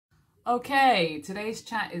Okay, today's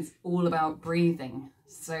chat is all about breathing.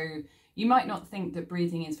 So you might not think that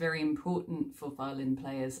breathing is very important for violin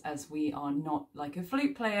players, as we are not like a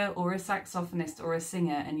flute player or a saxophonist or a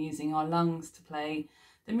singer and using our lungs to play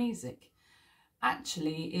the music.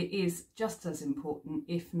 Actually, it is just as important,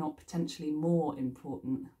 if not potentially more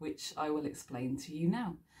important, which I will explain to you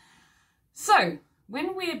now. So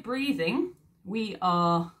when we're breathing, we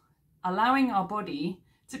are allowing our body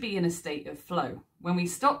to be in a state of flow. When we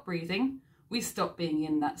stop breathing, we stop being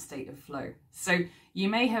in that state of flow. So you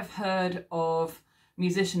may have heard of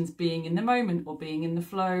musicians being in the moment or being in the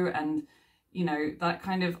flow, and you know, that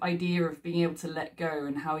kind of idea of being able to let go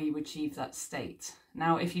and how you achieve that state.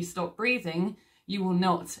 Now, if you stop breathing, you will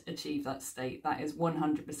not achieve that state. That is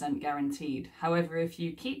 100% guaranteed. However, if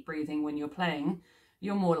you keep breathing when you're playing,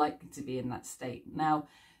 you're more likely to be in that state. Now,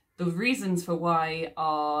 the reasons for why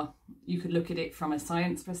are, you could look at it from a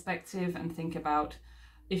science perspective and think about,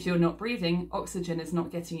 if you're not breathing, oxygen is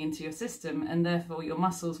not getting into your system and therefore your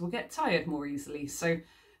muscles will get tired more easily. So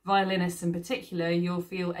violinists in particular, you'll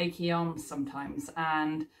feel achy arms sometimes,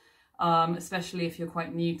 and especially if you're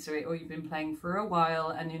quite new to it or you've been playing for a while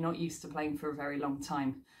and you're not used to playing for a very long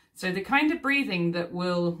time. So the kind of breathing that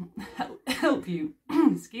will help you,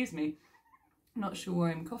 excuse me, I'm not sure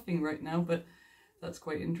why I'm coughing right now, but that's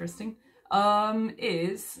quite interesting,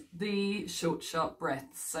 is the short, sharp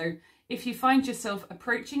breaths. So if you find yourself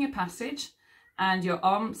approaching a passage and your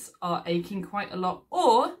arms are aching quite a lot,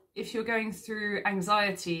 or if you're going through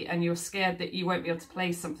anxiety and you're scared that you won't be able to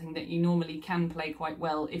play something that you normally can play quite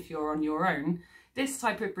well if you're on your own, this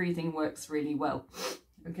type of breathing works really well.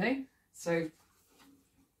 Okay, so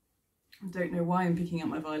I don't know why I'm picking up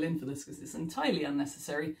my violin for this because it's entirely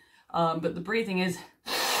unnecessary, but the breathing is...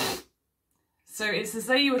 So it's as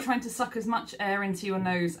though you were trying to suck as much air into your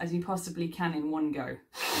nose as you possibly can in one go.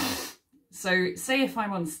 So say if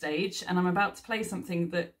I'm on stage and I'm about to play something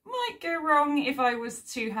that might go wrong if I was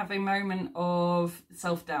to have a moment of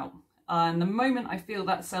self-doubt. And the moment I feel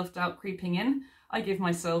that self-doubt creeping in, I give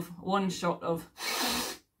myself one shot of...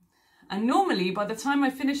 And normally by the time I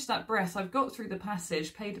finish that breath, I've got through the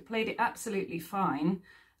passage, played it absolutely fine,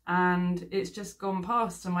 and it's just gone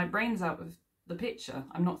past and my brain's out of the picture.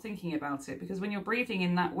 I'm not thinking about it, because when you're breathing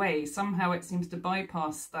in that way, somehow it seems to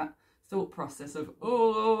bypass that thought process of,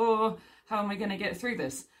 oh, how am I going to get through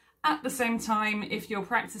this? At the same time, if you're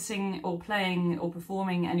practicing or playing or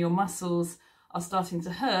performing and your muscles are starting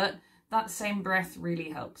to hurt, that same breath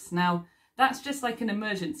really helps. Now, that's just like an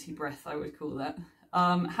emergency breath, I would call that.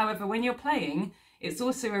 However, when you're playing, it's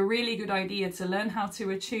also a really good idea to learn how to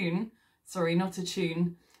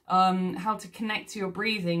how to connect your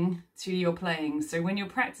breathing to your playing. So when you're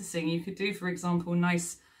practicing, you could do, for example,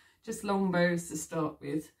 nice, just long bows to start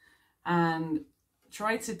with, and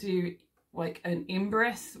try to do like an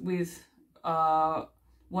in-breath with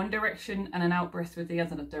one direction and an out-breath with the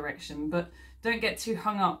other direction. But don't get too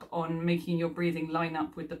hung up on making your breathing line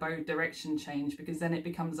up with the bow direction change, because then it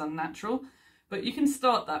becomes unnatural. But you can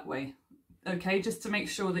start that way, okay, just to make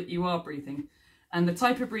sure that you are breathing. And the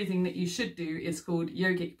type of breathing that you should do is called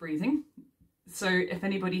yogic breathing. So if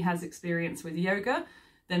anybody has experience with yoga,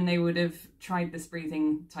 then they would have tried this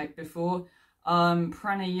breathing type before.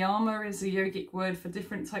 Pranayama is a yogic word for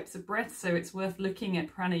different types of breath, so it's worth looking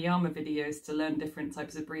at pranayama videos to learn different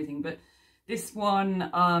types of breathing. But this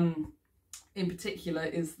one in particular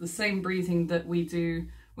is the same breathing that we do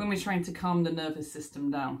when we're trying to calm the nervous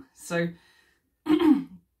system down. So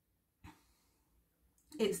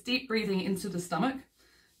it's deep breathing into the stomach.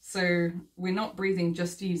 So we're not breathing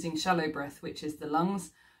just using shallow breath, which is the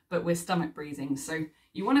lungs, but we're stomach breathing. So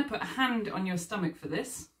you want to put a hand on your stomach for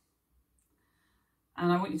this.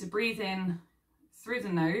 And I want you to breathe in through the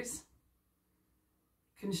nose,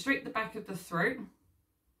 constrict the back of the throat,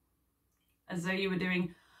 as though you were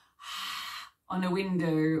doing on a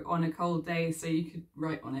window on a cold day, so you could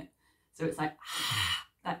write on it. So it's like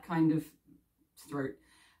that kind of throat.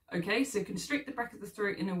 Okay, so constrict the back of the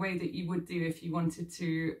throat in a way that you would do if you wanted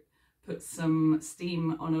to put some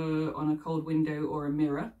steam on a cold window or a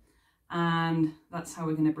mirror. And that's how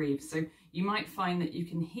we're going to breathe. So you might find that you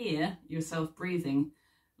can hear yourself breathing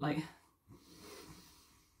like...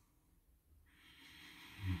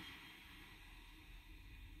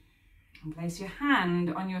 And place your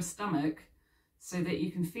hand on your stomach so that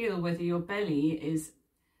you can feel whether your belly is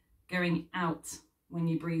going out when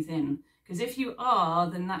you breathe in. Because if you are,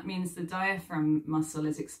 then that means the diaphragm muscle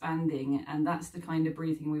is expanding, and that's the kind of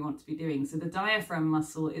breathing we want to be doing. So the diaphragm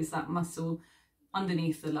muscle is that muscle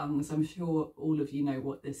underneath the lungs. I'm sure all of you know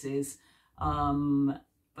what this is.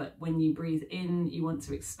 But when you breathe in, you want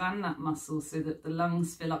to expand that muscle so that the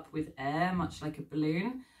lungs fill up with air, much like a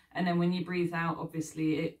balloon. And then when you breathe out,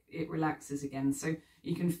 obviously it relaxes again. So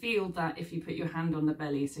you can feel that if you put your hand on the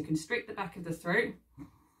belly. So constrict the back of the throat.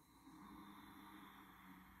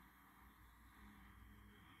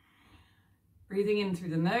 Breathing in through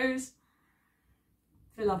the nose.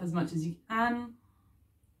 Fill up as much as you can.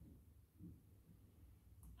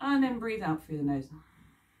 And then breathe out through the nose.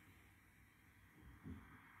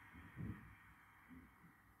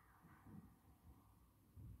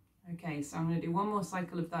 Okay, so I'm going to do one more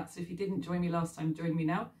cycle of that. So if you didn't join me last time, join me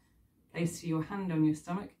now. Place your hand on your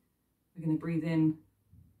stomach. We're going to breathe in.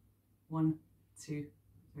 1, 2,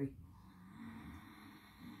 3.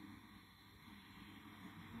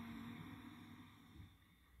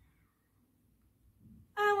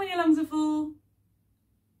 And when your lungs are full,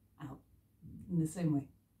 out in the same way.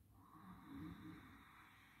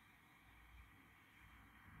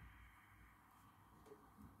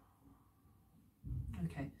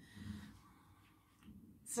 Okay.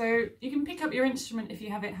 So you can pick up your instrument if you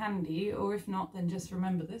have it handy, or if not, then just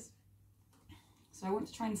remember this. So I want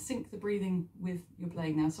to try and sync the breathing with your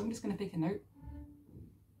playing now. So I'm just going to pick a note,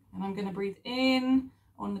 and I'm going to breathe in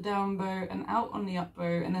on the down bow and out on the up bow.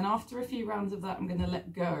 And then after a few rounds of that, I'm going to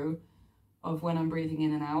let go of when I'm breathing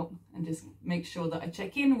in and out, and just make sure that I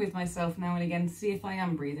check in with myself now and again to see if I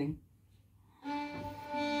am breathing.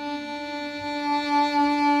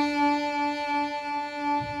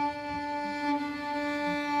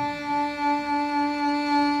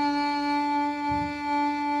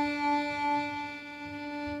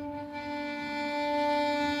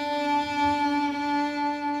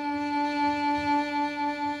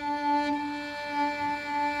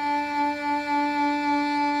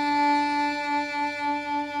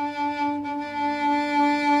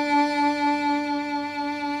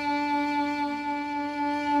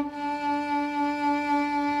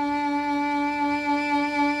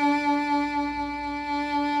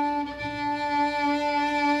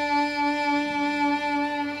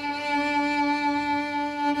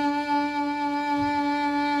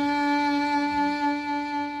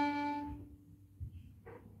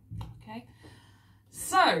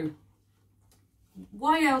 So,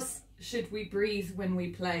 why else should we breathe when we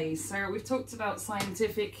play? So we've talked about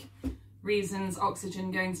scientific reasons,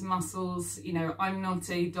 oxygen going to muscles. You know, I'm not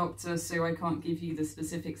a doctor, so I can't give you the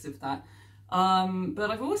specifics of that.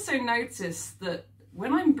 But I've also noticed that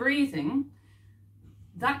when I'm breathing,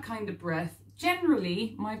 that kind of breath,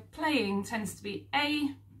 generally my playing tends to be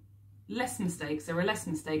A, less mistakes, there are less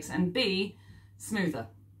mistakes, and B, smoother.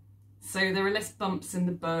 So there are less bumps in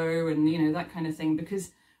the bow and, you know, that kind of thing, because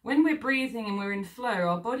when we're breathing and we're in flow,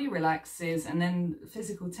 our body relaxes, and then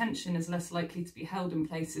physical tension is less likely to be held in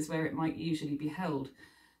places where it might usually be held.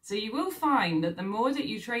 So you will find that the more that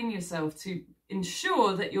you train yourself to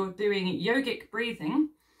ensure that you're doing yogic breathing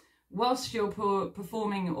whilst you're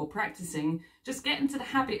performing or practicing, just get into the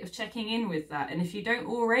habit of checking in with that. And if you don't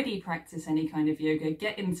already practice any kind of yoga,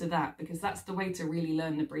 get into that, because that's the way to really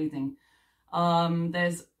learn the breathing.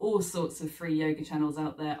 There's all sorts of free yoga channels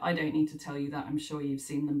out there. I don't need to tell you that, I'm sure you've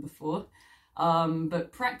seen them before.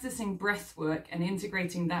 But practicing breath work and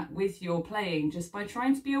integrating that with your playing just by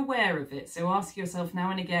trying to be aware of it. So ask yourself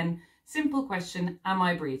now and again, simple question, am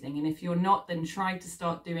I breathing? And if you're not, then try to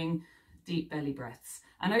start doing deep belly breaths.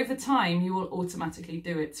 And over time, you will automatically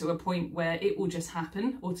do it to a point where it will just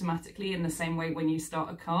happen automatically, in the same way when you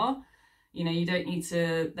start a car. You know, you don't need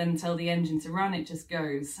to then tell the engine to run, it just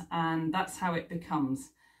goes. And that's how it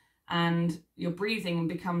becomes. And your breathing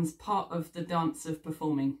becomes part of the dance of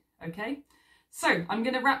performing, okay? So I'm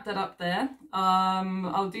going to wrap that up there.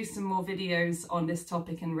 I'll do some more videos on this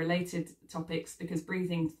topic and related topics, because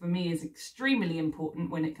breathing for me is extremely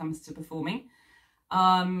important when it comes to performing.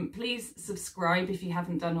 Please subscribe if you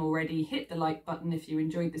haven't done already. Hit the like button if you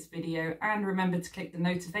enjoyed this video, and remember to click the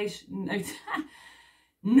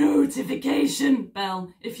notification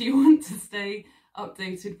bell if you want to stay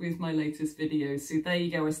updated with my latest videos. So there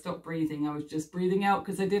you go, I stopped breathing. I was just breathing out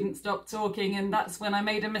because I didn't stop talking, and that's when I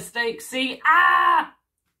made a mistake. See? Ah!